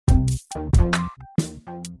Yan.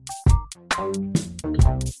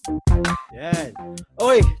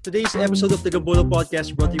 Okay, today's episode of the Gambolo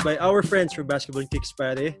Podcast brought to you by our friends from Basketball Kicks,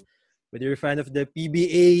 pare. Whether you're a fan of the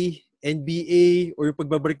PBA, NBA, or yung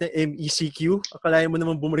pagbabalik ng MECQ, akalain mo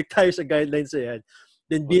naman bumalik tayo sa guidelines na yan,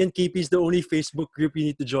 then BNKP is the only Facebook group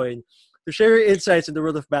you need to join to share your insights in the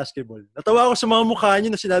world of basketball. Natawa ako sa mga mukha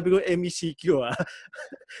nyo na sinabi ko MECQ, ah.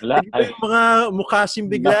 Yung mga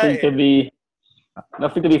mukhasim bigla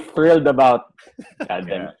Nothing to be thrilled about.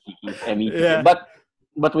 Goddamn, MECQ. Yeah. But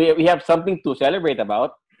we have something to celebrate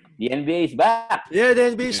about. The NBA is back. Yeah,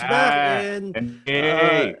 the NBA is back. And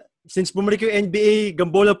since bumalik yung NBA,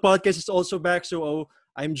 Gambola Podcast is also back. So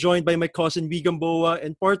I'm joined by my cousin V. Gamboa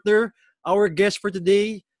and partner, our guest for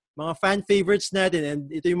today, mga fan favorites natin.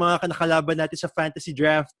 And ito yung mga kanakalaban natin sa fantasy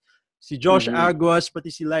draft. Si Josh Aguas,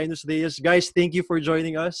 pati si Linus Reyes. Guys, thank you for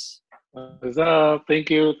joining us. What's up?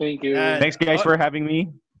 Thank you. Thanks, guys, for having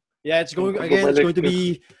me. Yeah, it's going to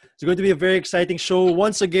be a very exciting show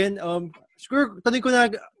once again. Siguro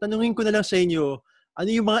tanungin ko na lang sa inyo, ano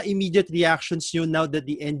yung mga immediate reactions nyo now that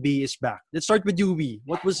the NBA is back? Let's start with you, V.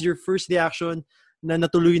 What was your first reaction na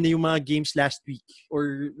natuloy na yung mga games last week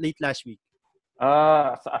or late last week?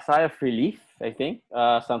 A sigh of relief, I think.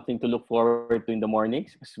 Something to look forward to in the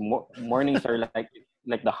mornings. Mornings are like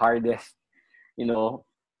the hardest,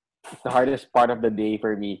 it's the hardest part of the day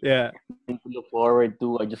for me. Yeah. Something to look forward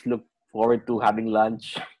to. I just look forward to having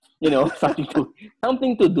lunch.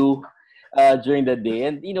 Something to do during the day.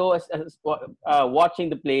 And as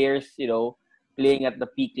watching the players, playing at the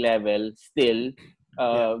peak level still,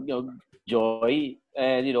 joy.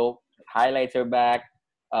 And highlights are back.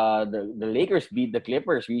 The Lakers beat the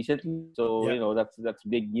Clippers recently, so that's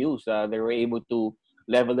big news. They were able to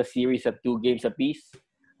level the series at 2 games apiece.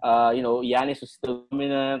 Giannis was still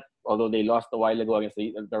dominant, although they lost a while ago against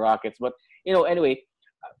the Rockets. But anyway,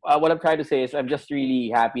 what I'm trying to say is I'm just really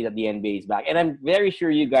happy that the NBA is back, and I'm very sure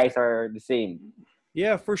you guys are the same.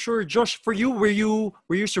 Yeah, for sure. Josh, for you, were you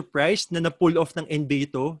surprised na pull off ng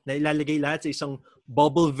NBA to? Na ilalagay lahat sa isang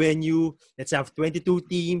bubble venue. Let's have 22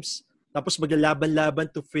 teams. Tapos maglalaban-laban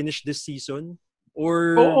to finish this season?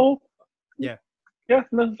 Or Oo. Yeah. Yeah,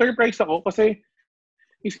 na-surprise ako kasi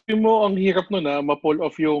isipin mo ang hirap nun na ma-pull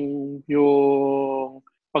off yung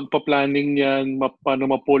pagpa-planning niyan,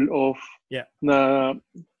 paano ma-pull off. Yeah. Na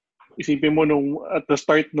isipin mo nung at the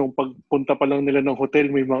start nung pagpunta pa lang nila ng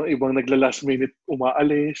hotel, may mga ibang nagla-last minute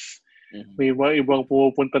umaalis. Mm-hmm. May mga ibang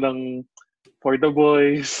pumupunta ng for the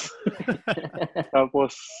boys.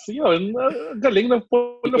 Tapos, yun, galing ng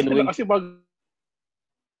pull off nila kasi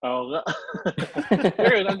Oo nga.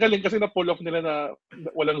 Pero yun, ang galing kasi na pull off nila na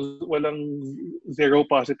walang zero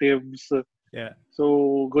positives. Yeah.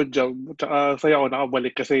 So, good job. Tsaka saya ako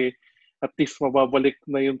nakabalik kasi at least mababalik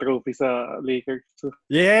na yung trophy sa Lakers.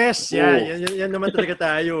 Yes! Yeah, yan naman talaga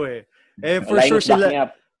tayo eh.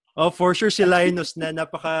 For sure si Linus na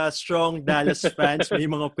napaka-strong Dallas fans, may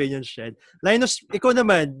mga opinions siya. Linus, ikaw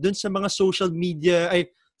naman, dun sa mga social media,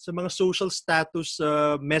 sa mga social status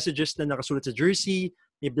messages na nakasulat sa jersey,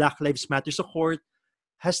 may Black Lives Matter sa court,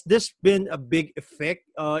 has this been a big effect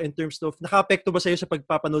in terms of, naka-apekto ba sa'yo sa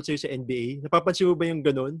pagpapanood sa'yo sa NBA? Napapansin mo ba yung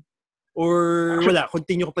ganun? Or wala,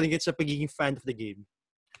 continue ko pa rin sa pagiging fan of the game?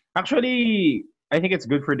 Actually, I think it's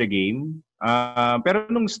good for the game. Pero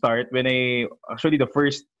nung start, when it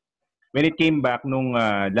came back nung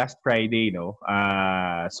last Friday,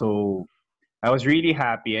 so I was really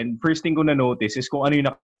happy. And first thing ko na-notice is kung ano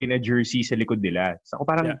yung naka-jersey sa likod nila. So ako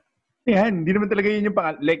parang, yan, hindi naman talaga yun yung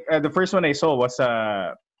the first one I saw was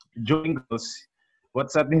Jingles.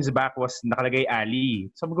 What's at his back was nakalagay Ali.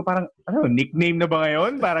 Sabi ko parang, nickname na ba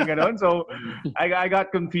ngayon? Parang ganon. So, I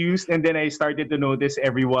got confused and then I started to notice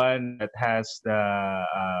everyone that has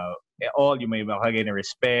all yung may nakalagay na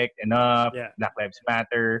respect, enough, Black Lives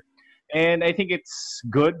Matter. And I think it's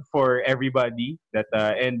good for everybody that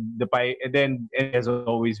and has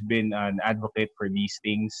always been an advocate for these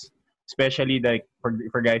things, especially like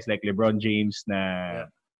for guys like LeBron James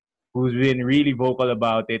who's been really vocal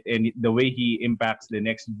about it, and the way he impacts the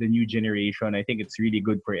new generation. I think it's really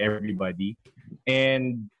good for everybody.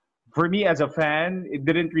 And for me as a fan, it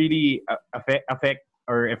didn't really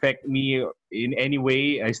affect me in any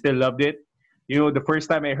way. I still loved it. The first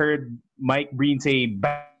time I heard Mike Breen say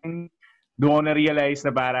bang, doon ko na-realize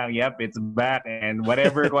na parang, yep, it's back. And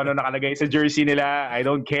whatever kung ano nakalagay sa jersey nila, I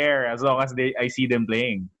don't care as long as I see them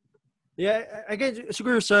playing. Yeah, again,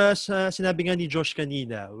 siguro sa sinabi nga ni Josh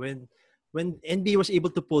kanina, when NBA was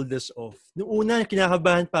able to pull this off, noong una,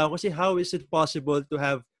 kinakabahan pa ako kasi how is it possible to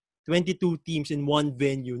have 22 teams in one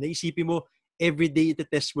venue? Naisipin mo, everyday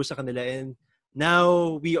itetest mo sa kanila. And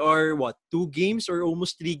Now, we are, 2 games or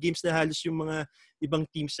almost 3 games na halos yung mga ibang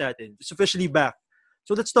teams natin. It's officially back.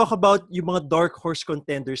 So, let's talk about yung mga dark horse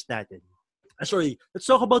contenders natin. Let's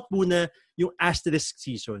talk about muna yung asterisk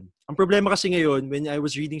season. Ang problema kasi ngayon, when I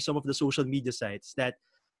was reading some of the social media sites, that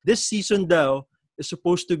this season daw is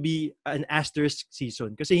supposed to be an asterisk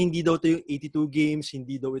season. Kasi hindi daw ito yung 82 games,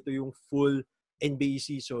 hindi daw ito yung full NBA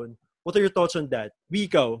season. What are your thoughts on that?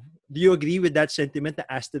 Ikaw, do you agree with that sentiment na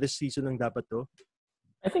asterisk season ang dapat to?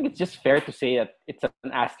 I think it's just fair to say that it's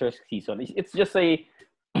an asterisk season. It's just a,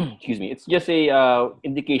 excuse me, it's just a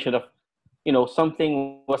indication of,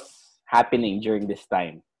 something was happening during this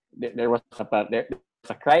time. There was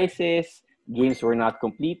a crisis. Games were not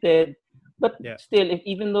completed. But still,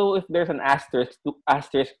 even though there's an asterisk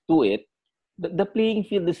to it, the playing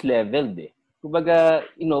field is leveled. Kumbaga,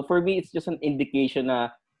 for me, it's just an indication na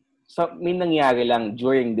may nangyari lang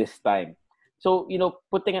during this time. So,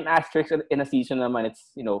 putting an asterisk in a season naman,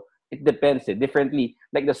 it's, it depends differently.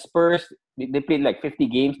 Like the Spurs, they played like 50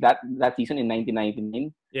 games that season in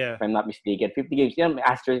 1999. Yeah. If I'm not mistaken. 50 games. Yan,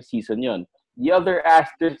 asterisk season yun. The other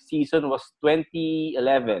asterisk season was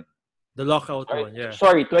 2011. The lockout one, yeah.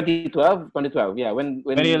 Sorry, 2012? 2012, yeah. When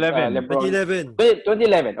 2011. LeBron...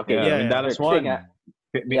 2011, okay. Yeah, when Dallas won.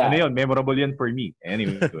 Yeah. Memorable yun for me.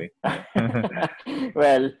 Anyway.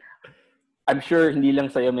 Well, I'm sure hindi lang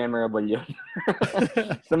sa'yo memorable yun.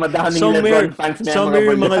 Sa madaming LeBron fans memorable. Somewhere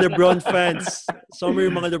yung mga LeBron fans. Somewhere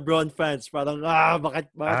yung mga LeBron fans. Parang,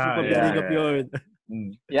 bakit mo pa-bring up yun?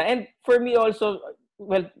 Yeah, and for me also,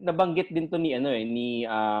 well, nabanggit din to ni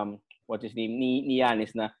what's his name? Ni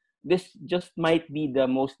Giannis na this just might be the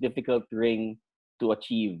most difficult ring to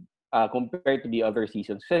achieve compared to the other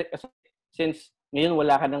seasons. Since ngayon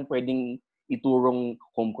wala ka nang pwedeng iturong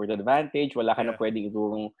home court advantage, wala ka na pwedeng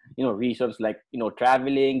iturong, reasons like,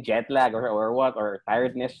 traveling, jet lag, or what, or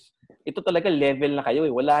tiredness. Ito talaga level na kayo.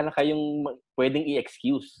 Wala na kayong pwedeng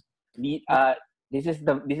i-excuse. This is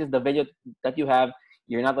the venue that you have.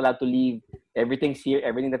 You're not allowed to leave. Everything's here.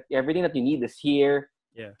 Everything that you need is here.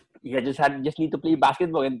 Yeah. You just need to play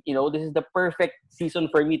basketball, and this is the perfect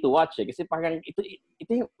season for me to watch. Kasi parang ito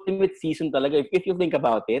yung ultimate season talaga. If you think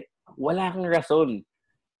about it, wala kang rason.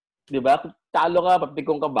 Diba? Kung talo ka,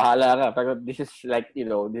 papikong ka, bahala ka. Pero this is like,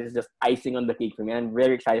 this is just icing on the cake for me. I'm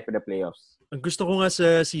very excited for the playoffs. Ang gusto ko nga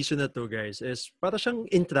sa season na to, guys, is para siyang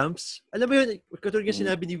in-tramps. Alam mo yun, katulad yung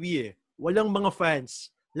sinabi ni Wee, walang mga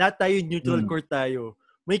fans. Lahat tayo neutral court tayo.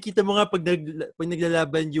 May kita mo nga pag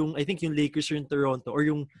naglalaban yung, I think yung Lakers or yung Toronto or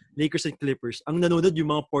yung Lakers and Clippers, ang nanonood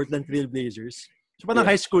yung mga Portland Trail Blazers. So parang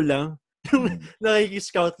high school lang.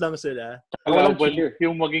 Nakikiscout lang sila.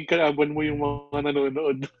 Yung maging kalaban mo yung mga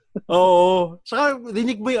nanonood. Oo. Saka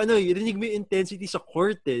rinig mo yung intensity sa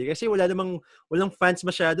court Kasi walang fans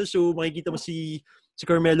masyado. So makikita mo si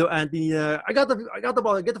Carmelo Anthony na, I got the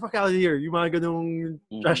ball, get the fuck out of here. Yung mga ganung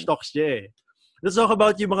trash talks niya Let's talk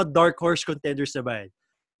about yung mga dark horse contenders naman.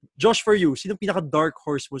 Josh, for you, sinong pinaka-dark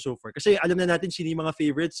horse mo so far? Kasi alam na natin sino yung mga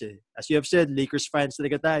favorites As you have said, Lakers fans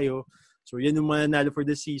talaga tayo. So yan yung mga nalo for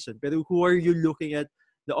this season. Pero who are you looking at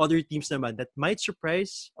the other teams naman that might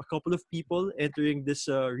surprise a couple of people entering this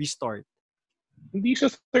restart? Hindi siya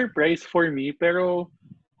surprise for me, pero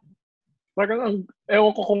parang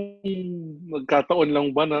ewan ko kung magkataon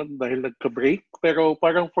lang ba na dahil nagka-break. Pero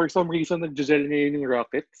parang for some reason, nag-gel ngayon yung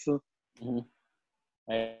Rockets.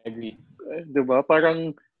 I agree. Diba?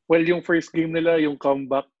 Parang, yung first game nila, yung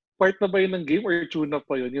comeback, part na ba yun ng game or tune-up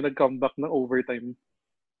pa yun? Yung nag-comeback na overtime?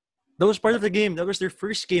 That was part of the game. That was their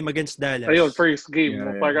first game against Dallas. Ayun, first game.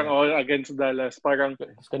 Parang against Dallas. Parang,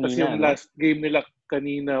 tapos yung last game nila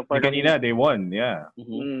kanina. Parang, kanina, they won, yeah.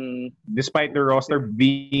 Despite the roster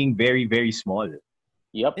being very, very small.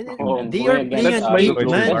 Yep. And they are playing an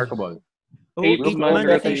 8-man. Remarkable. 8-man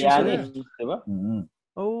rotation sila. Diba?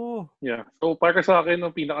 Oh. Yeah. So, para sa akin,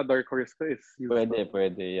 ang pinaka-dark horse ko is Houston.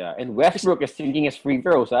 Pwede, yeah. And Westbrook is thinking his free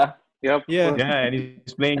throws, Yep. Yeah. Yeah, and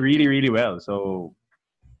he's playing really, really well. So,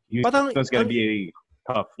 Houston's gonna be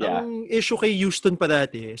tough. Yeah. Ang issue kay Houston pa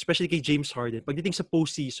dati, especially kay James Harden, pagdating sa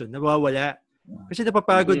postseason, nawawala. Kasi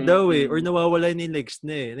napapagod daw or nawawala na yung legs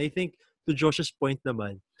na And I think, to Josh's point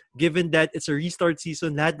naman, given that it's a restart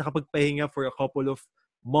season, lahat nakapagpahinga for a couple of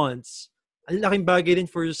months, ang laking bagay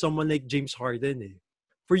rin for someone like James Harden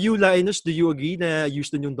For you, Linus, do you agree na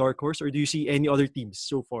Houston yung dark horse or do you see any other teams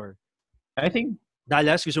so far? I think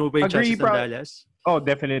Dallas, gusto mo pa yung chances ng Dallas? Oh,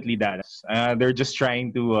 definitely Dallas. They're just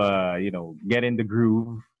trying to, get in the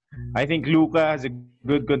groove. I think Luka has a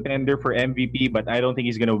good contender for MVP, but I don't think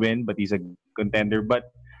he's gonna win. But he's a contender.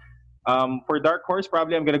 But for dark horse,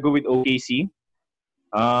 probably I'm gonna go with OKC.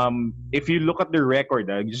 If you look at their record,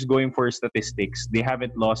 just going for statistics, they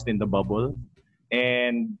haven't lost in the bubble.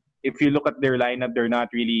 And if you look at their lineup, they're not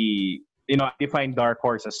really, define Dark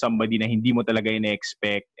Horse as somebody na hindi mo talaga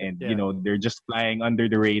ina-expect and, they're just flying under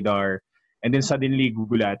the radar and then suddenly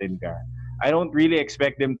gugulatin ka. I don't really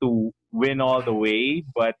expect them to win all the way,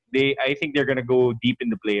 but I think they're gonna go deep in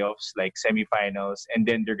the playoffs, like semifinals, and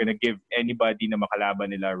then they're gonna give anybody na makalaban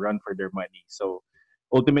nila run for their money. So,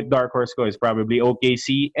 ultimate dark horse ko is probably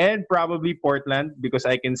OKC and probably Portland because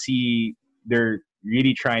I can see they're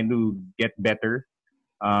really trying to get better.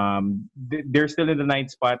 They're still in the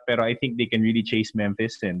 9th spot, pero I think they can really chase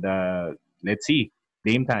Memphis and let's see.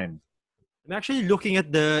 Game time. I'm actually looking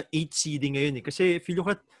at the 8th seeding ngayon eh. Kasi if you look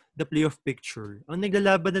at the playoff picture, ang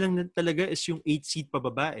naglalaban na lang talaga is yung 8th seed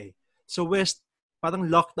pababa eh. So West, parang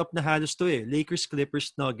locked up na halos to eh. Lakers,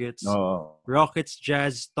 Clippers, Nuggets, Rockets,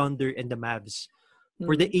 Jazz, Thunder, and the Mavs.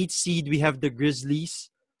 For the 8th seed, we have the Grizzlies.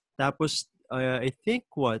 Tapos, I think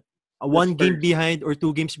one game behind or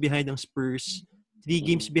 2 games behind ang Spurs. 3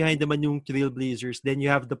 games behind naman yung Trailblazers. Then you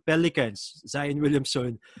have the Pelicans, Zion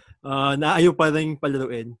Williamson, na ayaw pa rin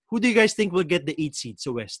palaruin. Who do you guys think will get the 8th seed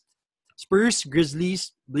sa West? Spurs,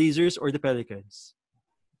 Grizzlies, Blazers, or the Pelicans?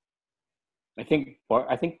 I think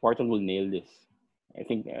Portland will nail this. I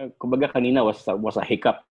think, kumbaga kanina was a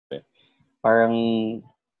hiccup. Parang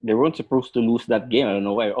they weren't supposed to lose that game. I don't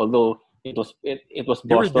know why. Although it was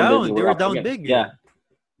Boston. They were down big.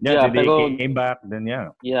 Yeah, they came back. Then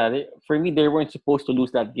for me, they weren't supposed to lose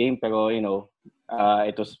that game. Pero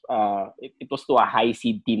it was to a high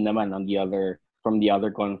seed team naman from the other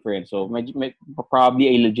conference. So probably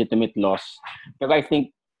a legitimate loss. But I think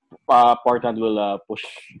Portland will push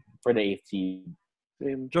for the 8th seed.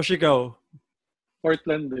 Same. Josh, ikaw?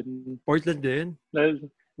 Portland din.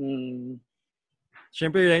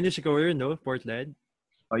 Siyempre, Linus, ikaw yun, no? Portland.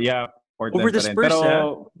 Oh yeah, Portland. Over the Spurs,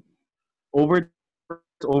 pero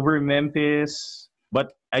over Memphis,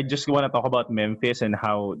 but I just want to talk about Memphis and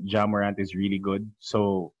how Ja Morant is really good.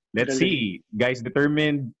 So, let's see. Guys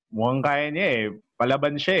determined, mukhang kaya niya eh.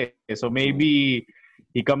 Palaban siya eh. So, maybe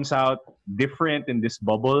he comes out different in this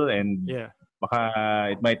bubble and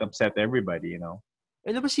baka it might upset everybody,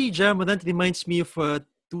 Alam mo si Ja Morant reminds me of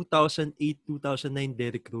 2008-2009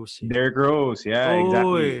 Derrick Rose. Derrick Rose,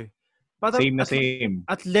 exactly. Same.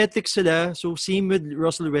 Athletic sila. So, same with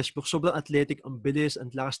Russell Westbrook. Sobrang athletic, ang bilis,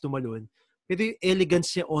 ang lakas tumalon. Pero yung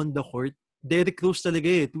elegance niya on the court, Derrick Rose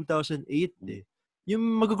talaga 2008 eh. Yung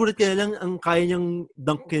magugulat ka na lang, ang kaya niyang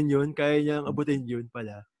dunkin yun, kaya niyang abutin yun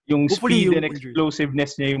pala. Yung speed and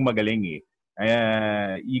explosiveness niya yung magaling eh.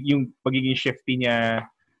 Yung pagiging shifty niya,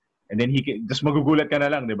 and then just magugulat ka na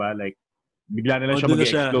lang, di ba? Like, bigla na lang siya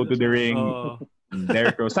mag-explode to the ring.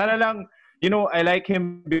 Derrick Rose. Sana lang, I like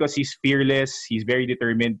him because he's fearless, he's very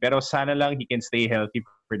determined, pero sana lang he can stay healthy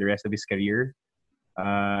for the rest of his career.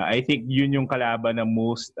 I think yun yung kalaban ng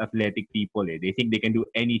most athletic people eh. They think they can do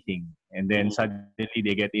anything and then suddenly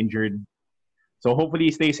they get injured. So hopefully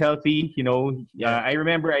he stays healthy, I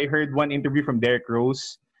remember I heard one interview from Derrick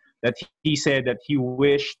Rose that he said that he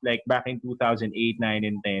wished like back in 2008, 9,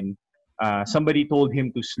 and 10, somebody told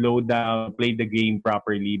him to slow down, play the game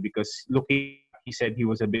properly because he said he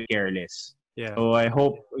was a bit careless. Yeah. So I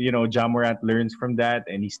hope, Ja Morant learns from that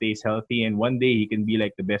and he stays healthy and one day he can be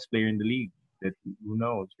like the best player in the league. Who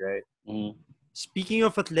knows, right? Speaking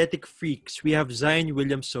of athletic freaks, we have Zion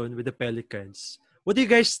Williamson with the Pelicans. What do you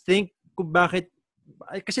guys think kung bakit?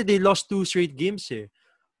 Kasi they lost 2 straight games eh.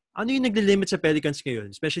 Ano yung naglilimit sa Pelicans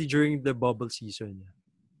ngayon? Especially during the bubble season.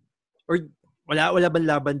 Or wala bang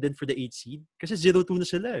laban din for the 8th seed? Kasi 0-2 na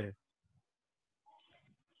sila eh.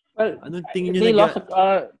 Well, anong tingin nyo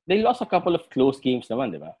they lost a couple of close games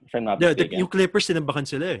naman, di ba? If I'm not mistaken. Yung Clippers, tinambakan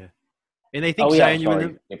sila eh. And I think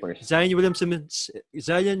Zion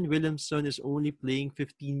Williamson is only playing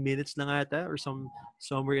 15 minutes lang ata or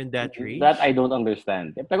somewhere in that range. That I don't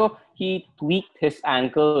understand. Pero he tweaked his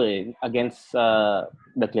ankle against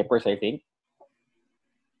the Clippers, I think.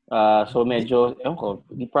 So medyo,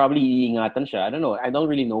 he probably iingatan siya. I don't know. I don't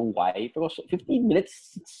really know why. Pero 15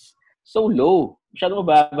 minutes, it's so low. Masyado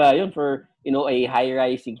mababa yun for, a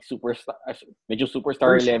high-rising superstar. Medyo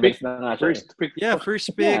superstar levels na nga siya. First pick. Yeah.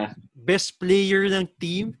 Best player ng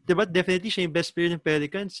team. Diba? Definitely siya yung best player ng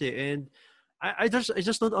Pelicans eh. And I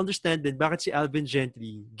just don't understand din bakit si Alvin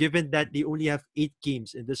Gentry, given that they only have 8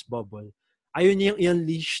 games in this bubble, ayaw niyang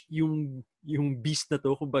i-unleash yung beast na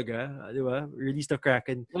to, kumbaga. Di ba? Release the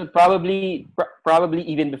Kraken. Well, probably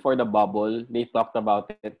even before the bubble, they talked about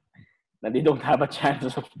it. Na they don't have a chance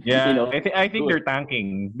of, I think they're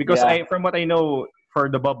tanking because from what I know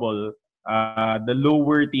for the bubble, the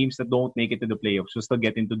lower teams that don't make it to the playoffs will still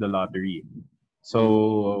get into the lottery.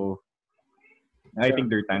 So I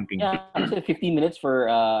think they're tanking. Yeah, 15 minutes for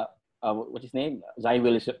what's his name? Zion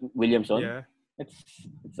Williamson. Yeah.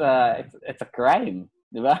 It's a crime,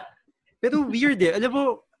 di ba? Pero weird Alam mo,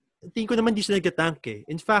 tingin ko naman di sila nagtatank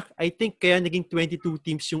In fact, I think kaya naging 22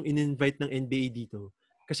 teams yung in-invite ng NBA dito.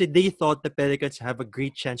 Kasi they thought the Pelicans have a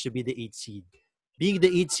great chance to be the 8th seed. Being the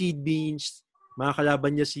 8th seed means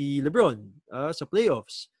makakalaban niya si LeBron sa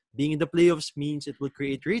playoffs. Being in the playoffs means it will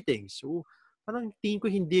create ratings. So, parang tingin ko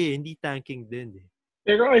hindi tanking din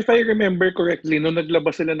Pero if I remember correctly, nung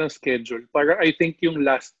naglabas sila ng schedule, parang I think yung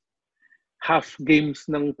last half games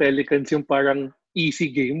ng Pelicans yung parang easy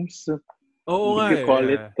games. Oo nga you call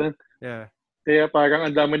it. Yeah. Kaya parang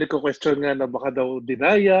ang dami nagko-question nga na baka daw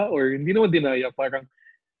dinaya or hindi naman dinaya, parang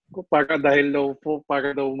dahil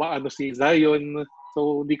daw maano si Zion.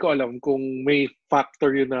 So, hindi ko alam kung may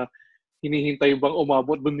factor yun na hinihintay bang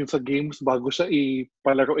umabot dun yun sa games bago siya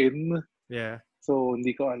ipalaruin. Yeah. So,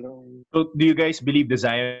 hindi ko alam. So, do you guys believe the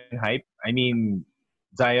Zion hype? I mean,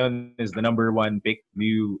 Zion is the number 1 pick. Do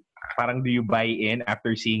you buy in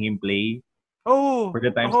after seeing him play? For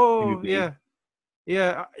the times he played? Yeah.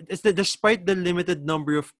 Yeah, despite the limited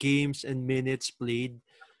number of games and minutes played,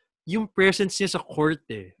 yung presence niya sa court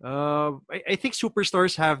I think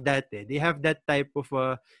superstars have that They have that type of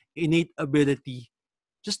innate ability.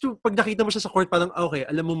 Just to, pag nakita mo siya sa court, parang, okay,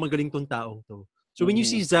 alam mo magaling tong taong to. So when you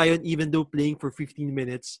see Zion, even though playing for 15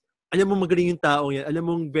 minutes, alam mo magaling yung taong yan. Alam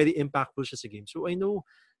mo very impactful siya sa game. So I know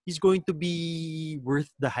he's going to be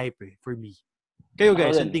worth the hype for me. Kayo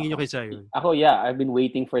guys, ang tingin nyo kay Zion? Ako, yeah, I've been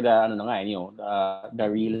waiting for the the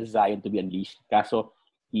real Zion to be unleashed. Kaso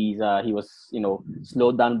he was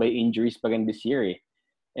slowed down by injuries pa rin this year.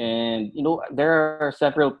 And there are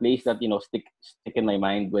several plays that stick in my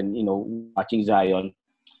mind when watching Zion.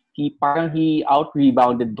 He out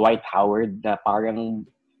rebounded Dwight Howard. Parang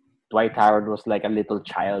Dwight Howard was like a little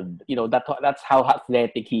child. That's how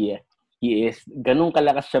athletic he is. Ganun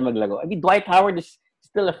kalakas siya maglago. I mean, Dwight Howard is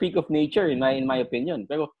still a freak of nature in my opinion.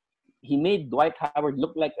 Pero he made Dwight Howard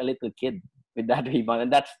look like a little kid with that rebound,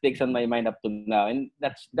 and that sticks on my mind up to now. And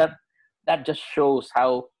that just shows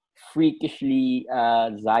how freakishly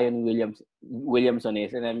Zion Williamson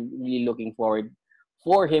is, and I'm really looking forward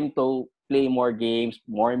for him to play more games,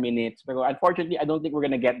 more minutes. Pero unfortunately, I don't think we're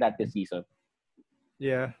gonna get that this season.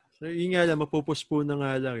 Yeah. So yun nga lang, mapupuspone na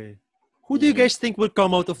nga lang Who do you guys think will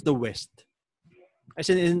come out of the West? As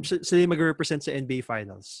in sila mag-represent sa NBA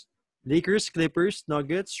Finals? Lakers, Clippers,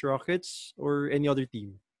 Nuggets, Rockets, or any other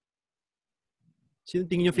team? Sino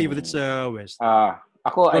tingin yung favorite sa West?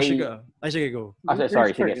 Ako sige, go.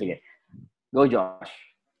 Sorry, sige. Go, Josh.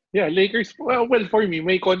 Yeah, Lakers. Well, for me,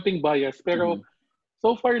 may konting bias. Pero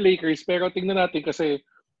so far, Lakers. Pero tingnan natin kasi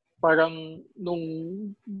parang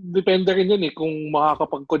depende rin yun kung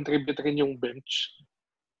makakapag-contribute rin yung bench.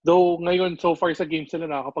 Though ngayon, so far sa game sila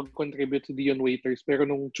nakakapag-contribute si Dion Waiters. Pero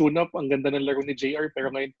nung tune-up, ang ganda ng laro ni JR. Pero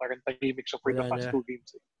ngayon parang tahimik siya for the past 2 games.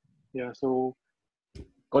 Yeah, so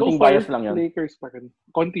konting so far, bias lang yun. Lakers pa rin.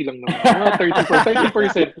 Konti lang naman. Mga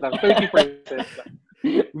 30% lang. 30% lang.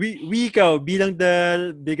 We ikaw, bilang the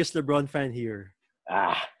biggest LeBron fan here.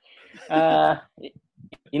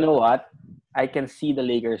 You know what? I can see the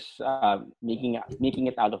Lakers making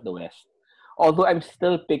it out of the West. Although I'm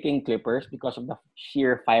still picking Clippers because of the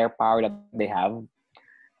sheer firepower that they have.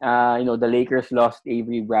 The Lakers lost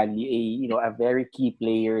Avery Bradley, a very key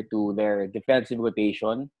player to their defensive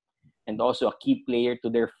rotation, and also a key player to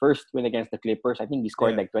their first win against the Clippers. I think he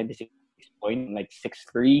scored like 26 points, like 6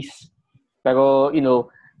 threes. Pero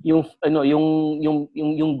yung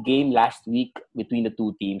game last week between the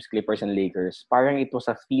two teams, Clippers and Lakers, parang it was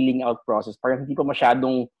a feeling out process. Parang hindi pa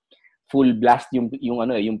masyadong full blast yung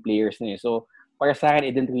players niya. So para sa akin,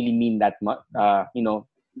 it didn't really mean that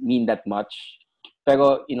much.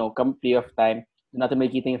 Pero come playoff time, natin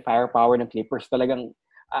makikita yung firepower ng Clippers. Talagang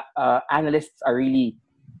analysts are really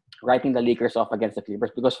writing the Lakers off against the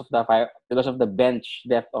Clippers because of the bench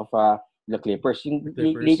depth of the Clippers. Yung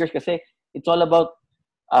Lakers kasi, it's all about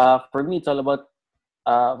for me, it's all about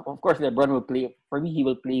of course LeBron will play. For me, he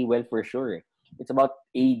will play well for sure. It's about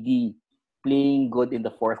AD playing good in the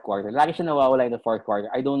fourth quarter. Lagi siya nawawala in the fourth quarter.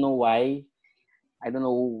 I don't know why. I don't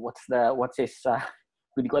know what's his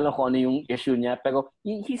hindi ko alam kung ano yung issue niya. Pero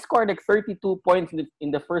he scored like 32 points in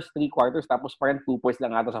the first 3 quarters, tapos parang 2 points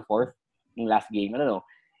lang ata sa fourth yung last game. I don't know.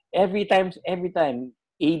 Every time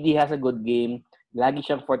AD has a good game, lagi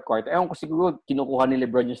siyang fourth quarter. Ewan ko siguro kinukuha ni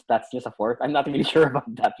LeBron yung stats niya sa fourth. I'm not really sure about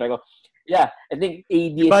that. Pero yeah, I think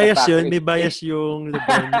AD is bias yun. May bias yung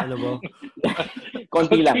LeBron. Alam mo?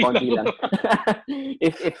 konti lang.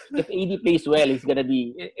 if AD plays well, it's gonna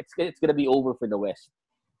be over for the West.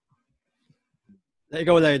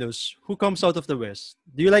 Ikaw, Linus, who comes out of the West?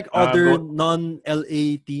 Do you like other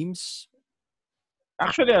non-LA teams?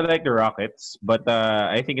 Actually, I like the Rockets, but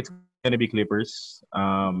I think it's gonna be Clippers.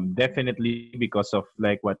 Definitely because of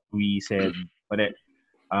like what we said,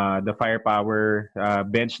 the firepower,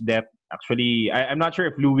 bench depth. Actually, I'm not sure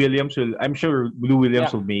if Lou Williams will. I'm sure Lou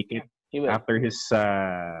Williams will make it after his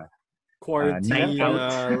quarantine, night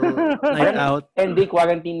out. night out. 10-day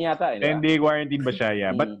quarantine yata. 10-day quarantine ba siya?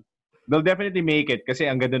 Yeah. But they'll definitely make it kasi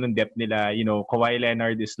ang ganda ng depth nila. You know, Kawhi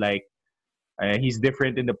Leonard is like, he's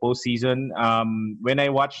different in the postseason. When I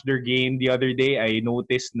watched their game the other day, I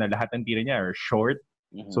noticed na lahat ng tira niya are short.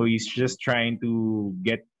 So he's just trying to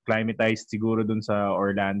get climatized siguro dun sa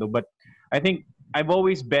Orlando. But I think I've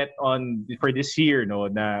always bet on, for this year, no,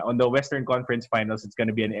 na on the Western Conference Finals, it's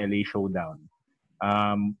gonna be an LA showdown.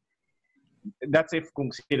 That's if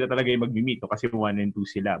kung sila talaga yung mag-meet, kasi 1 and 2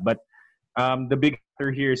 sila. But the big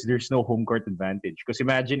factor here is there's no home court advantage. Because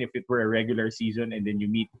imagine if it were a regular season and then you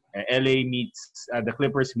meet LA meets the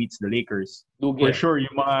Clippers meets the Lakers. For sure,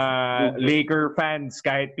 yung mga Laker fans,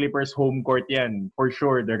 kahit Clippers home court yan, for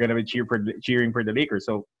sure they're gonna be cheering for the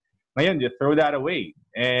Lakers. So ngayon, just throw that away.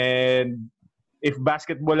 And if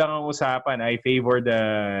basketball lang ang usapan, I favor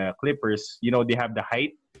the Clippers. You know, they have the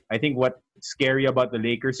height. I think what's scary about the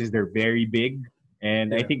Lakers is they're very big.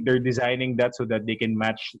 And I think they're designing that so that they can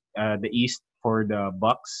match the East for the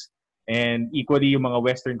Bucks. And equally, yung mga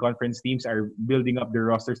Western Conference teams are building up their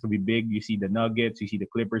rosters to be big. You see the Nuggets, you see the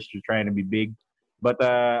Clippers trying to be big. But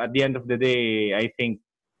at the end of the day, I think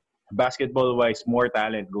basketball-wise, more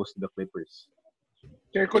talent goes to the Clippers.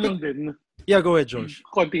 Kaya ko lang din. Yeah, go ahead, Josh.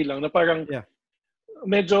 Konti lang na parang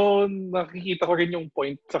medyo nakikita ko rin yung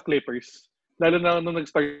point sa Clippers. Lalo na nung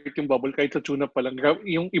nag-start yung bubble, kahit sa tune-up pa lang,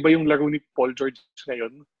 yung iba yung laro ni Paul George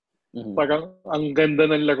ngayon. Parang ang ganda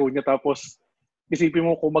ng laro niya. Tapos, isipin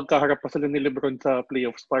mo kung magkaharap pa sila ni LeBron sa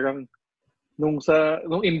playoffs. Parang, nung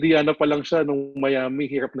Indiana pa lang siya, nung Miami,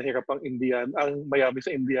 hirap na hirap ang Miami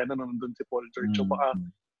sa Indiana nung nandun si Paul George. So, baka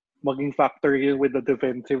maging factor yun with the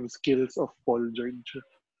defensive skills of Paul George.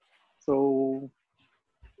 So,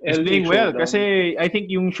 he's playing well kasi I think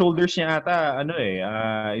yung shoulders niya ata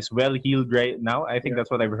is well healed right now. I think that's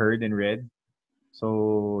what I've heard and read.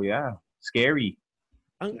 So yeah, scary.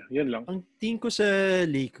 Yan lang. Ang team ko sa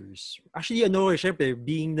Lakers. Actually syempre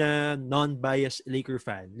being na non-biased Laker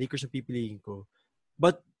fan, Lakers ang pipiliin ko.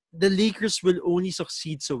 But the Lakers will only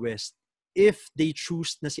succeed sa West if they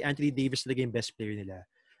choose na si Anthony Davis talaga yung best player nila.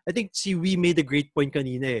 I think we made a great point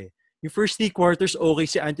kanina . Yung first 3 quarters, okay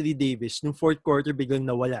si Anthony Davis. Nung 4th quarter, biglang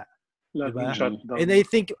nawala. Diba? And I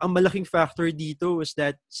think ang malaking factor dito was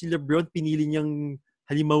that si LeBron pinili niyang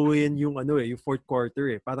halimawin yung yung 4th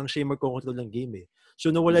quarter . Parang siya yung magkocontrol ng game . So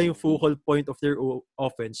nawala yung focal point of their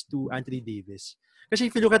offense to Anthony Davis. Kasi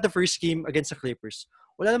if you look at the first game against the Clippers,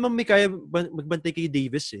 wala namang may kaya magbantay kay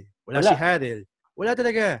Davis . Wala si Harrell. Wala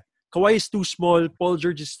talaga. Kawhi is too small. Paul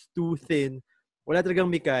George is too thin. Wala talagang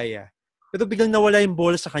may kaya. Pero biglang nawala yung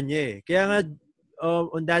bola sa kanya . Kaya nga,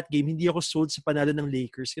 on that game, hindi ako sold sa panalo ng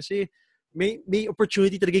Lakers kasi may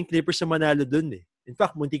opportunity talaga yung Clippers sa manalo dun . In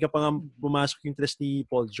fact, munti ka pa nga pumasok yung tres ni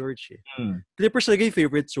Paul George . Clippers talaga yung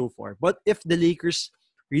favorite so far. But if the Lakers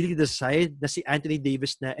really decide na si Anthony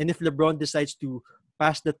Davis na, and if LeBron decides to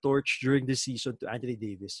pass the torch during the season to Anthony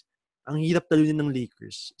Davis, ang hirap talunin ng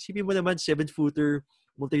Lakers. Isipin mo naman, 7-footer,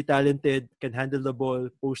 multi-talented, can handle the ball,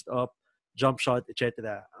 post up, jump shot,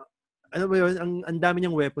 etc. Ano ba yun? Ang dami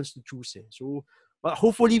niyang weapons to choose . So,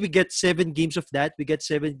 hopefully we get 7 games of that. We get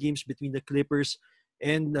 7 games between the Clippers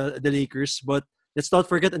and the Lakers. But let's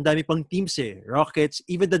not forget, ang dami pang teams . Rockets,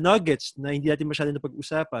 even the Nuggets, na hindi natin masyadong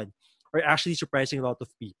napag-usapan, are actually surprising a lot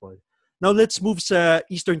of people. Now, let's move sa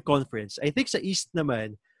Eastern Conference. I think sa East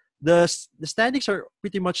naman, the standings are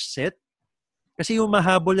pretty much set. Kasi yung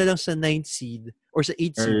mahabol na lang sa 9th seed or sa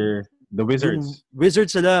 8th seed. The Wizards.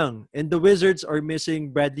 Wizards na lang. And the Wizards are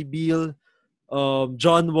missing Bradley Beal,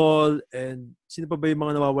 John Wall, and sino pa ba yung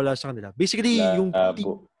mga nawawala sa kanila? Basically,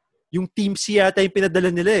 yung team C yata yung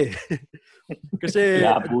pinadala nila . Kasi,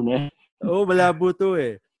 malabo na. Malabo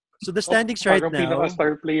to . So the standings right now... Parang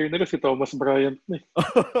pinaka-star player nila si Thomas Bryant .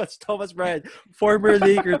 It's Thomas Bryant. Former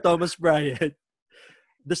Laker Thomas Bryant.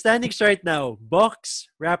 The standings right now,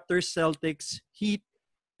 Bucks, Raptors, Celtics, Heat,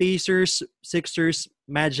 Pacers, Sixers,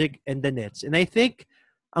 Magic, and the Nets. And I think,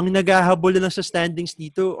 ang naghahabol na lang sa standings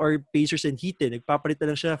dito are Pacers and Heat . Nagpapalit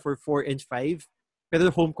na lang siya for 4 and 5.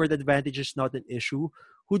 Pero home court advantage is not an issue.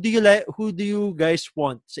 Who do you guys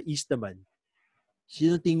want sa East naman?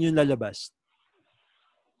 Sino tingin yung lalabas?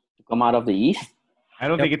 To come out of the East? I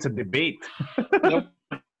don't think it's a debate.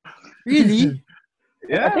 Really?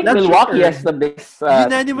 I think Milwaukee has the best.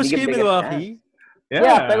 Unanimous kay Milwaukee?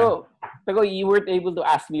 Yeah, pero you weren't able to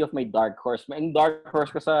ask me of my dark horse. Yung dark horse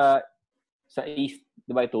ko sa East,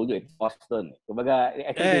 di ba I told you, it's Boston. Kumbaga,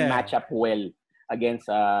 I think they match up well against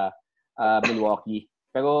Milwaukee.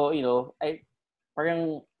 Pero,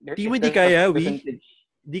 parang... Di mo di kaya,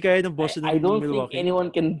 Di kaya ng Boston I don't Milwaukee. think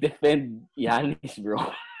anyone can defend Giannis, bro.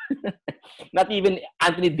 Not even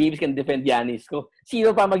Anthony Davis can defend Giannis.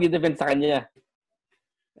 Sino pa mag-defend sa kanya?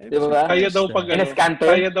 Diba? Kaya daw pag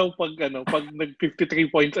pag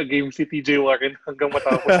nag-53 points a game si TJ Warren hanggang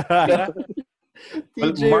matapos.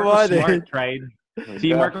 TJ Marcus Warren Smart tried.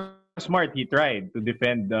 Si Marcus Smart, he tried to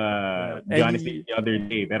defend Giannis the other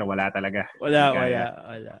day, pero wala talaga. Wala.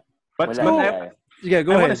 But yeah,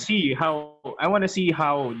 go ahead. I want to see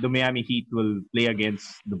how the Miami Heat will play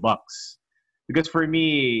against the Bucks. Because for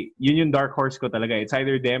me, yun yung dark horse ko talaga. It's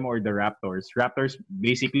either them or the Raptors. Raptors,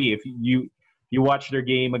 basically, if you watch their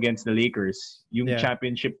game against the Lakers, yung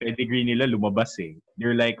championship pedigree nila lumabas eh.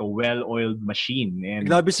 They're like a well-oiled machine. And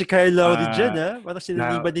grabe si Kyle Lowry dyan, ha? Parang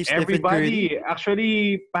sinaliban ni Stephen Curry. Everybody,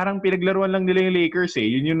 actually, parang pinaglaruan lang nila yung Lakers eh.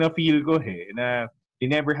 Yun yung na-feel ko eh. Na they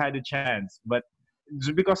never had a chance. But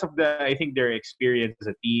just because of I think their experience as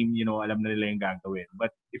a team, alam na nila yung gagawin.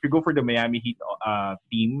 But if you go for the Miami Heat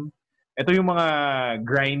team, ito yung mga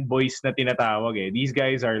grind boys na tinatawag eh. These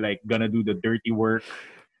guys are like gonna do the dirty work.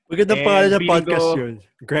 Magandang pangalan ng podcast yun.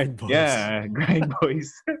 Grind boys. Yeah, grind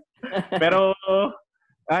boys. Pero,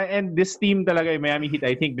 and this team talaga, Miami Heat,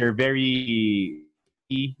 I think they're very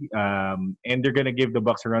and they're gonna give the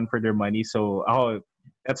Bucks a run for their money. So,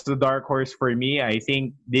 that's the dark horse for me. I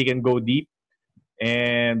think they can go deep.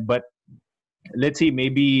 But let's see,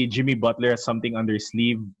 maybe Jimmy Butler has something under his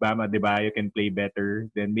sleeve. Bam Adebayo can play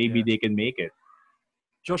better. Then maybe they can make it.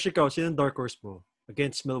 Josh, ikaw, sino dark horse mo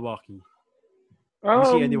against Milwaukee? Do you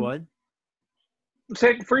see anyone?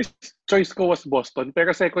 First choice ko was Boston.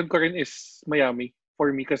 Pero second ko rin is Miami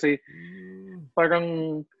for me. Kasi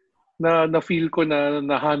parang na-feel ko na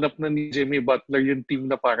nahanap na ni Jimmy Butler yung team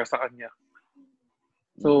na para sa kanya.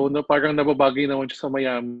 So, parang nababagay naman siya sa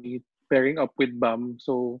Miami pairing up with Bam.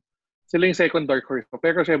 So, sila yung second dark horse ko.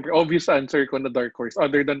 Pero syempre, obvious answer ko na dark horse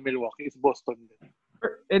other than Milwaukee is Boston.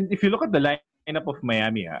 And if you look at the lineup of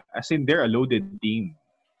Miami, as in they're a loaded team.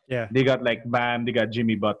 Yeah. They got like Bam, they got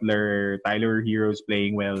Jimmy Butler, Tyler Hero's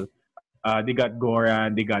playing well. They got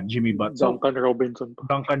Goran, they got Jimmy Butler.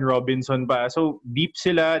 Duncan Robinson pa. So deep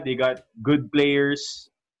sila, they got good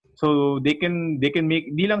players. So they can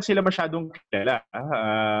make, di lang sila masyadong kilala.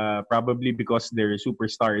 Probably because their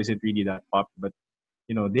superstar isn't really that pop, but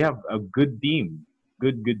they have a good team.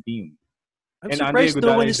 Good team. I'm surprised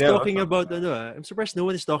no one is talking about I'm surprised no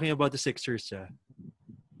one is talking about the Sixers.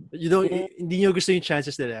 Hindi nyo gusto yung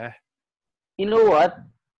chances nila. You know what?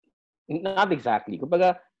 Not exactly.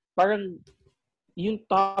 Kumbaga, parang yung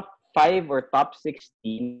top 5 or top 6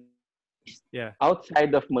 teams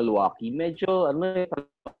outside of Milwaukee, medyo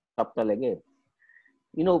top talaga eh.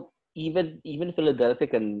 Even Philadelphia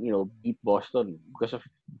can, beat Boston because of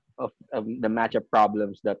the matchup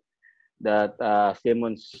problems that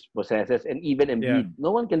Simmons possesses, and even Embiid. Yeah.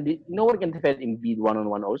 No one can defend Embiid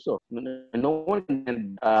one-on-one also. No one can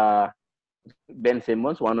defend Ben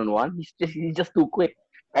Simmons one-on-one. He's just too quick.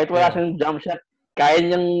 Kahit wala siyang jump shot, kaya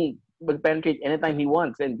niyang mag-penetrate anytime he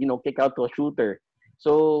wants and kick out to a shooter.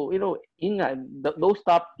 So those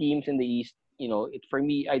top teams in the East, for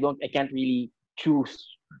me, I can't really choose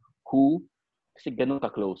who kasi ganun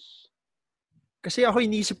ka close. Kasi ako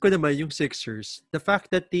iniisip ko naman yung Sixers, the fact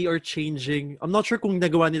that they are changing, I'm not sure kung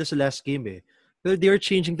nagawa nila sa last game eh, but they are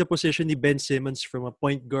changing the position ni Ben Simmons from a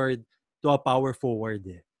point guard to a power forward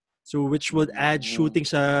eh. So which would add shooting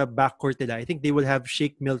sa backcourt nila. I think they will have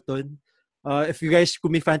Shake Milton. If you guys,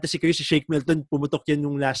 kung may fantasy kayo, si Shake Milton, pumutok yan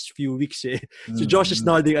nung last few weeks eh. So Josh is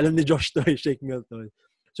nodding, alam ni Josh to Shake Milton.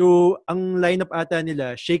 So ang lineup ata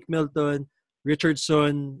nila, Shake Milton,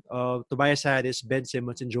 Richardson, Tobias Harris, Ben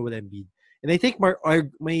Simmons, and Joel Embiid. And I think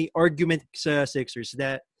my argument sa Sixers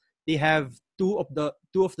that they have two of the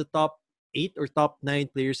top 8 or top 9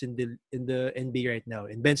 players in the NBA right now.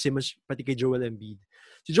 And Ben Simmons, pati kay Joel Embiid.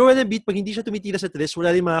 Si Joel Embiid, pag hindi siya tumitira sa tres, wala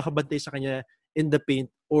rin makakabantay sa kanya in the paint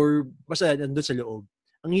or basta nandun sa loob.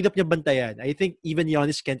 Ang hirap niya bantayan. I think even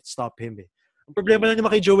Giannis can't stop him eh. Ang problema lang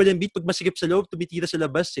naman kay Joel Embiid, pag masikip sa loob, tumitira sa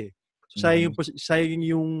labas eh. So sayang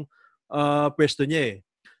yung pwesto niya eh.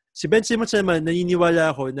 Si Ben Simmons naman,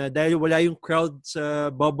 naniniwala ako na dahil wala yung crowd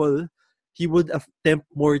sa bubble, he would attempt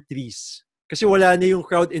more threes. Kasi wala na yung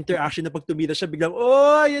crowd interaction na pag tumira siya, biglang,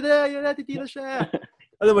 yun na, titira siya.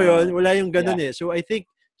 Alam mo yun? Wala yung ganun eh. So I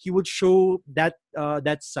think he would show that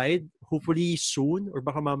side, hopefully soon, or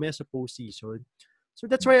baka mamaya sa postseason. So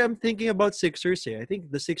that's why I'm thinking about Sixers. I think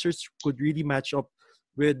the Sixers could really match up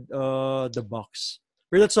with the Bucks.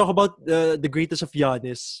 But let's talk about the greatness of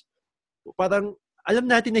Giannis. Parang alam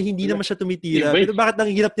natin na hindi naman siya tumitira. Pero bakit ang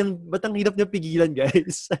hirap niyang pigilan,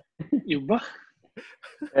 guys? Iba.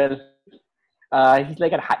 Well, he's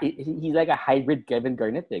like a hybrid Kevin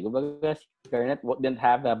Garnett. Because Garnett didn't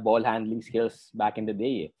have ball handling skills back in the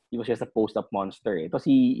day. He was just a post-up monster. Ito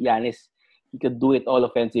si Giannis, he could do it all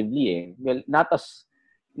offensively. Well, not as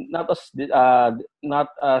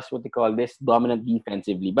what they call this dominant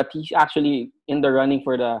defensively, but he's actually in the running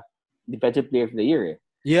for the defensive player of the year.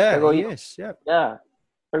 Yeah, Pero, yes, yeah. Yeah.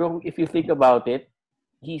 Pero if you think about it,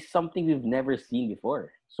 he's something we've never seen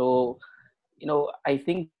before. So, I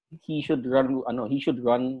think he should run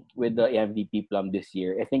with the MVP plum this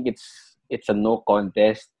year. I think it's a no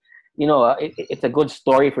contest. It's a good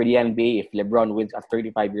story for the NBA if LeBron wins at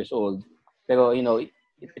 35 years old. Pero,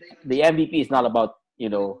 the MVP is not about,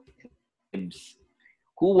 who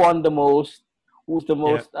won the most, who's the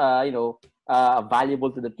most,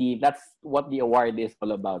 valuable to the team. That's what the award is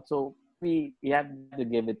all about. So, we have to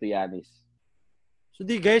give it to Giannis. So,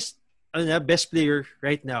 do you guys, best player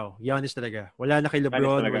right now, Giannis talaga. Wala na kay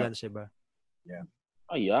LeBron, wala na sa iba. Yeah.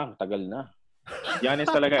 Oh, yeah. Tagal na. Giannis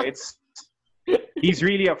talaga, he's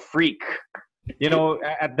really a freak.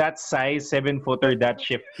 At that size, 7-footer, that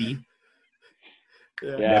shifty.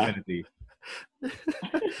 Yeah. Definitely.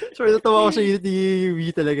 Sorry, natawa ko sa unit ni V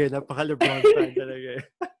talaga. Napaka-LeBron fan talaga.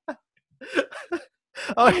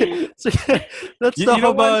 Okay. So, let's talk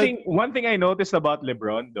about... One thing I noticed about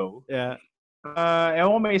LeBron, though. Yeah. Ewan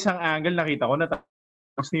ko, may isang angle nakita ko na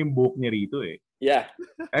tapos na yung buhok ni Rito eh. Yeah.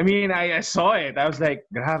 I mean, I saw it. I was like,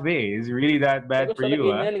 grabe, is really that bad for you,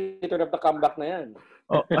 ha? Ito na comeback na yan.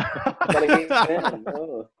 Oh.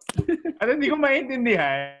 At hindi ko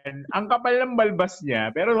maintindihan, ang kapal ng balbas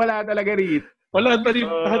niya, pero wala talaga rito. Wala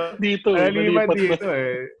dito. Malipat dito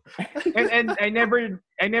eh. And I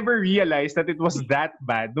never realized that it was that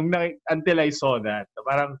bad until I saw that.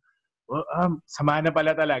 Parang, sama na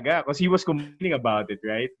pala talaga. Because he was complaining about it,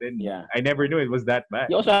 right? Then I never knew it was that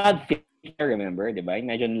bad. He also had fair, remember? Diba?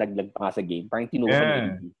 Medyo nalaglag pa nga sa game. Parang tinuha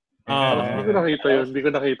niya. Hindi ko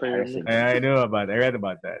nakita yun. I read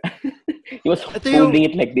about that. He was holding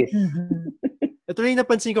it like this. Ito na yung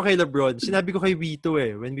napansin ko kay LeBron. Sinabi ko kay Vito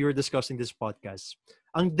when we were discussing this podcast.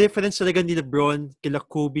 Ang difference talaga ni LeBron kila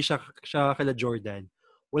Kobe siya kila Jordan.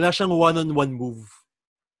 Wala siyang one-on-one move.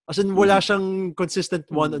 As in, wala siyang consistent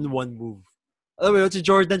one-on-one move. Alam mo yun, si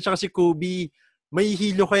Jordan siya kasi Kobe, may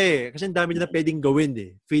hilo ka eh. Kasi ang dami nila pwedeng gawin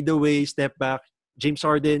eh. Fade away, step back, James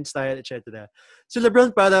Harden style, etc. Si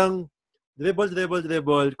LeBron parang dribble,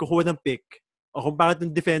 kukuha ng pick. O kung bakit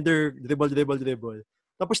ng defender, dribble.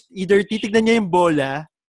 Tapos either titignan niya yung bola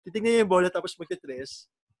tapos magte-tres,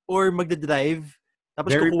 or magde-drive,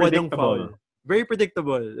 tapos kukuha ng foul. Very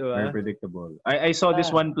predictable. Diba? Very predictable. I saw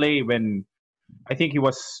this one play when I think he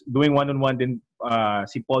was doing one-on-one, then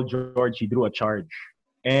si Paul George, he drew a charge.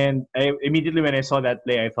 And immediately when I saw that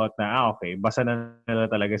play, I thought na, okay, basa na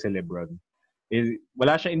talaga si LeBron. I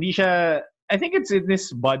think it's in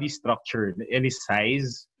his body structure and his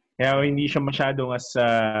size. Kaya hindi siya masyadong as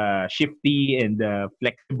shifty and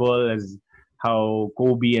flexible as how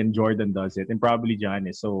Kobe and Jordan does it. And probably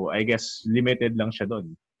Giannis. So, I guess limited lang siya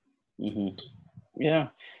doon. Mm-hmm.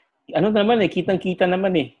 Yeah. Ano naman kitang-kita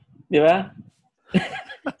naman eh. Di ba?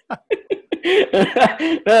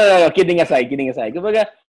 No, kidding aside. Kumbaga,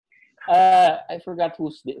 I forgot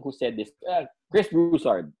who said this. Chris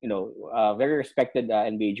Broussard, very respected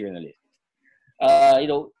NBA journalist.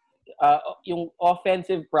 Yung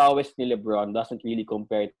offensive prowess ni LeBron doesn't really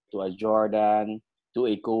compare to a Jordan, to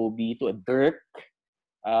a Kobe, to a Dirk,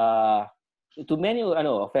 to many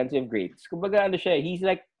offensive greats. Kumbaga he's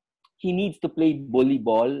like, he needs to play bully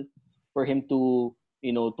ball for him to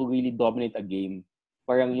really dominate a game.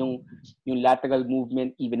 Parang yung lateral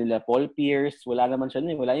movement, even nila Paul Pierce, wala naman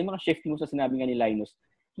siya. Wala yung mga shifting moves na sinabi nga ni Linus.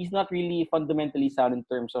 He's not really fundamentally sound in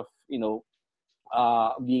terms of,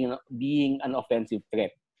 being an offensive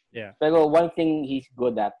threat. Yeah. Pero one thing he's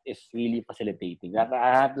good at is really facilitating. That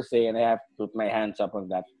I have to say, and I have to put my hands up on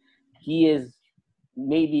that. He is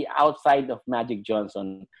maybe outside of Magic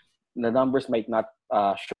Johnson. The numbers might not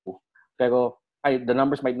show. Pero the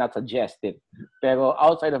numbers might not suggest it. Pero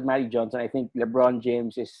outside of Magic Johnson, I think LeBron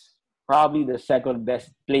James is probably the second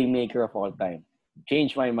best playmaker of all time.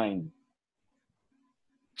 Change my mind.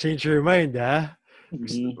 Change your mind, ha?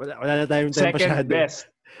 Mm-hmm. Wala na tayong time Second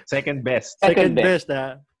best. Second best,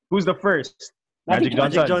 ha? Who's the first? Magic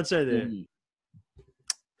Johnson, eh.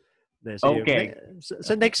 Mm-hmm. Okay.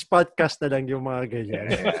 So next podcast na lang yung mga ganyan.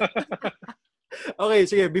 Okay,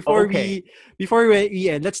 sige, before we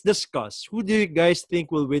end, let's discuss who do you guys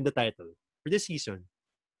think will win the title for this season?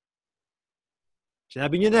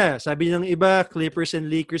 Sabi ng iba, Clippers and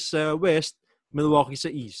Lakers sa West, Milwaukee sa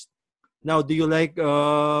East. Now, do you like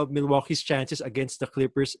Milwaukee's chances against the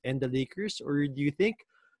Clippers and the Lakers? Or do you think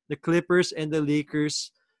the Clippers and the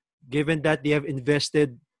Lakers, given that they have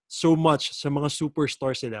invested so much sa mga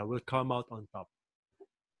superstars nila, will come out on top?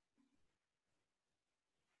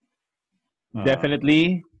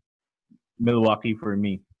 Definitely Milwaukee for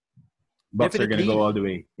me. Bucks are going to go all the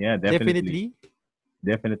way. Yeah, definitely.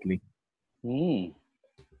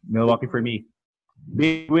 Milwaukee for me.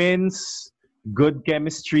 Big wins, good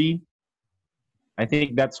chemistry. I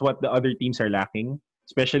think that's what the other teams are lacking,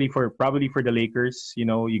 especially probably for the Lakers. You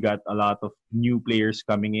know, you got a lot of new players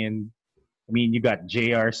coming in. I mean, you got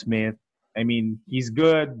J.R. Smith. I mean, he's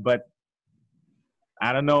good, but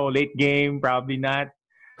I don't know, late game, probably not.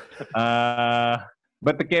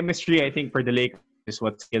 But the chemistry, I think, for the Lakers is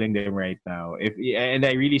what's killing them right now. And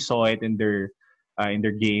I really saw it in their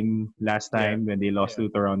game last time when they lost to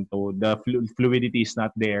Toronto. The fluidity is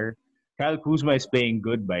not there. Kyle Kuzma is playing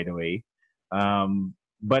good, by the way.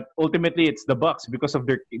 But ultimately, it's the Bucks because of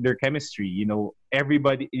their chemistry. You know,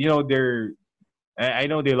 everybody. You know, I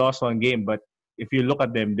know they lost one game, but if you look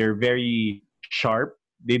at them, they're very sharp.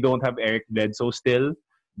 They don't have Eric Bledsoe still.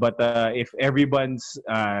 But if everyone's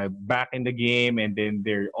back in the game and then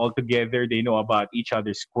they're all together, they know about each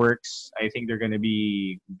other's quirks, I think they're going to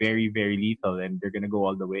be very, very lethal and they're going to go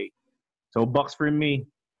all the way. So, Bucks for me.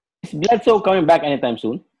 Is Bledsoe coming back anytime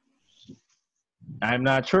soon? I'm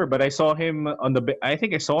not sure, but I saw him I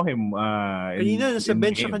think I saw him kanina, nasa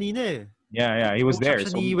bench siya kanina eh. Yeah, he was there.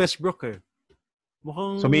 So, ni Westbrook eh.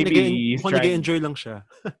 Mukhang so maybe nag-enjoy lang siya.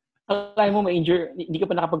 Kaya mo ma-injure, hindi ka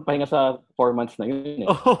pa nakapagpahinga sa 4 months na yun.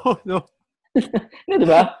 Oh, no. No,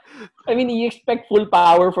 diba? I mean, you expect full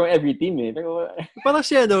power from every team eh. Pero, parang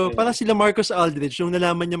sila Marcus Aldridge, nung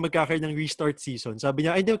nalaman niya magkakaroon ng restart season, sabi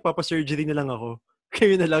niya, ay, hindi, magpapasurgery na lang ako.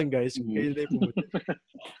 Kayo na lang, guys. Kayo na yung pumunta.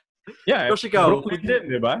 Yeah, Josh, ikaw, Brooklyn din,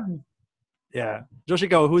 diba? Yeah. Josh,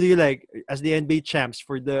 ikaw, who do you like as the NBA champs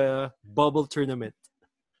for the bubble tournament?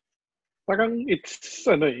 Parang it's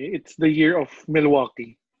the year of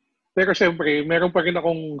Milwaukee. Pero syempre, meron pa rin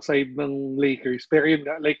akong side ng Lakers. Pero yun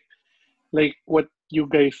nga, like what you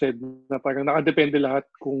guys said, na parang nakadepende lahat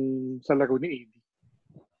kung sa laro ni AD.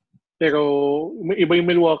 Pero iba yung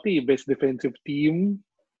Milwaukee, best defensive team.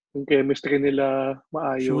 Yung chemistry nila,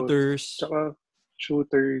 maayos. Tsaka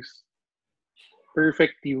shooters.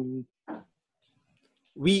 Perfect team.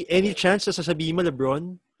 Any chance na sasabihin mo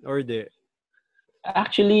LeBron? Or the?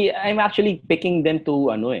 Actually, I'm picking them to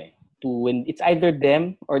win. It's either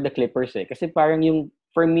them or the Clippers eh. Kasi parang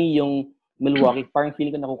for me, yung Milwaukee, parang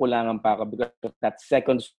feeling ko nakukulangan pa ako because of that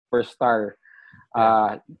second superstar.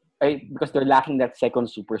 Because they're lacking that second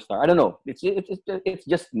superstar. I don't know. It's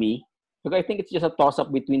just me. Because I think it's just a toss-up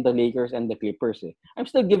between the Lakers and the Clippers eh. I'm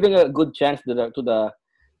still giving a good chance to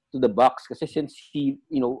the Bucks kasi since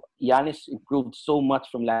Giannis improved so much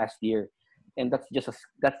from last year. And that's just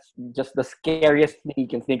the scariest thing you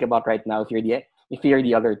can think about right now if you're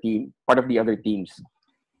the other team, part of the other teams.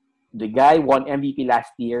 The guy won MVP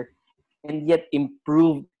last year and yet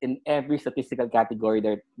improved in every statistical category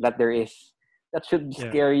that there is. That should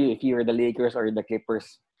scare you if you're the Lakers or the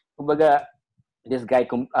Clippers. Kumbaga, this guy,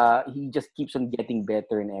 he just keeps on getting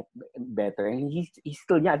better and better. And he's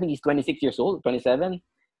still, I think he's 26 years old, 27.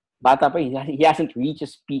 Bata pa, he hasn't reached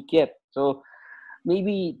his peak yet. So,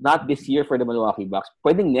 maybe not this year for the Milwaukee Bucks.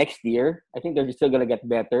 Pwedeng next year. I think they're still gonna get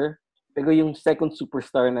better. Pero yung second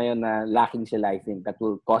superstar na yun na lacking sila, I think that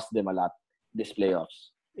will cost them a lot this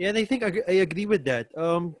playoffs. Yeah, and I think I agree with that.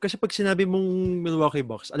 Kasi pag sinabi mong Milwaukee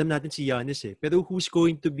Bucks, alam natin si Giannis eh. Pero who's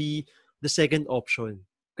going to be the second option?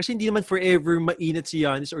 Kasi hindi naman forever mainit si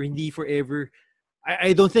Giannis or hindi forever.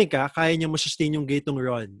 I don't think kaya niya masustain yung gatong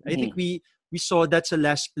run. I think we saw that sa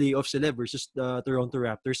last playoffs sila versus the Toronto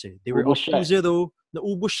Raptors eh. They were up 2-0.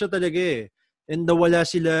 Naubos siya talaga eh. And nawala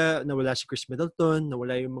si Chris Middleton,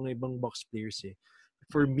 nawala yung mga ibang Bucks players eh.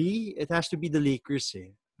 For me, it has to be the Lakers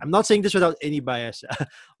eh. I'm not saying this without any bias.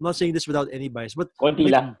 But Konti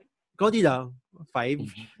lang. 5.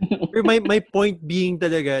 But my point being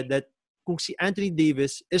talaga that kung si Anthony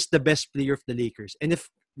Davis is the best player of the Lakers and if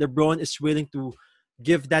LeBron is willing to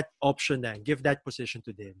give that option give that position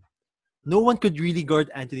to them, no one could really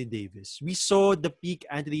guard Anthony Davis. We saw the peak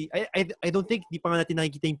Anthony. I don't think di pa nga natin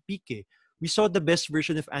nakikita yung peak eh. We saw the best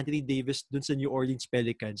version of Anthony Davis dun sa New Orleans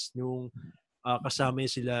Pelicans nung kasama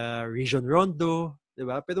niya sila Rajon Rondo,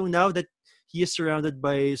 diba? Pero now that he is surrounded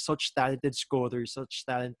by such talented scorers, such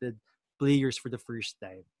talented players for the first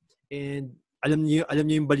time, and alam niyo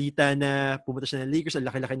yung balita na pumunta siya ng Lakers, ang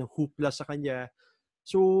laki-laki ng hoopla sa kanya.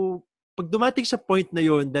 So, pag dumating sa point na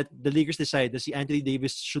yon that the Lakers decide that si Anthony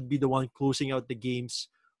Davis should be the one closing out the games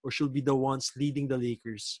or should be the ones leading the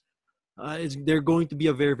Lakers, they're going to be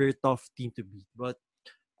a very, very tough team to beat. But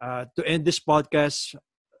to end this podcast,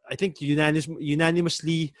 I think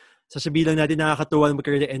unanimously, sasabihin lang natin nakakatuwa ng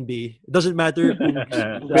magkaroon ng NBA. It doesn't matter kung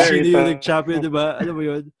sino yung nag-champion, diba? Alam mo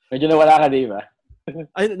yun? Medyo nawala ka, Dave, ba?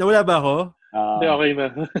 Ay, nawala ba ako? Hindi, okay na.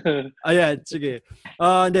 Ayan, sige.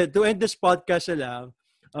 To end this podcast lang,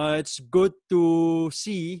 it's good to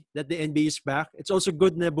see that the NBA is back. It's also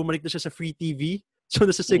good na bumalik na siya sa free TV. So,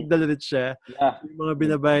 nasa signal ulit siya. Yeah. Yung mga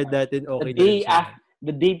binabayad natin, okay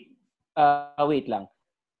wait lang.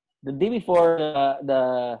 The day before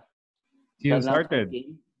the season started.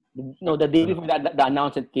 The day before the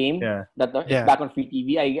announcement came, that it's back on free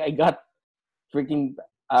TV, I got freaking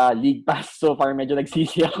league pass. So far, medyo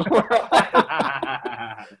nagsisi ako.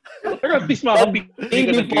 Pero at least makapigil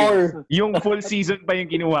ka ng games. Yung full season pa yung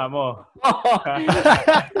kinuha mo.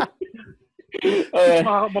 I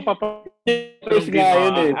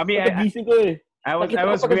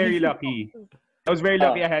was very lucky.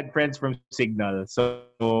 I had friends from Signal. So,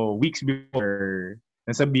 weeks before,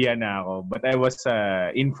 nasabihan na ako. But I was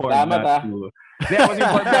informed not to... I was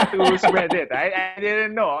informed not to spread it. I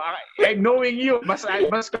didn't know. Knowing you, mas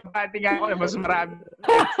kapating ako, mas marami.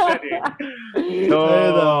 So,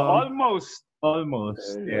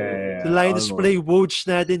 almost. Yeah. The Linus play Woj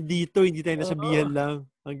natin dito. Hindi tayo nasabihan lang.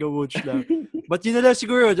 Hanggang Woj lang. But yun na lang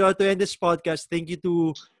siguro, to end this podcast. Thank you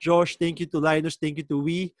to Josh. Thank you to Linus. Thank you to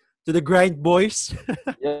We. To the Grind Boys.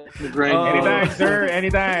 The Grind anytime, sir.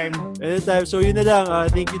 Anytime. So, yun na lang.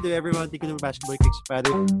 Thank you to everyone. Thank you to Basketball Kicks Pare.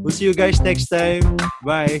 We'll see you guys next time.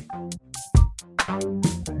 Bye.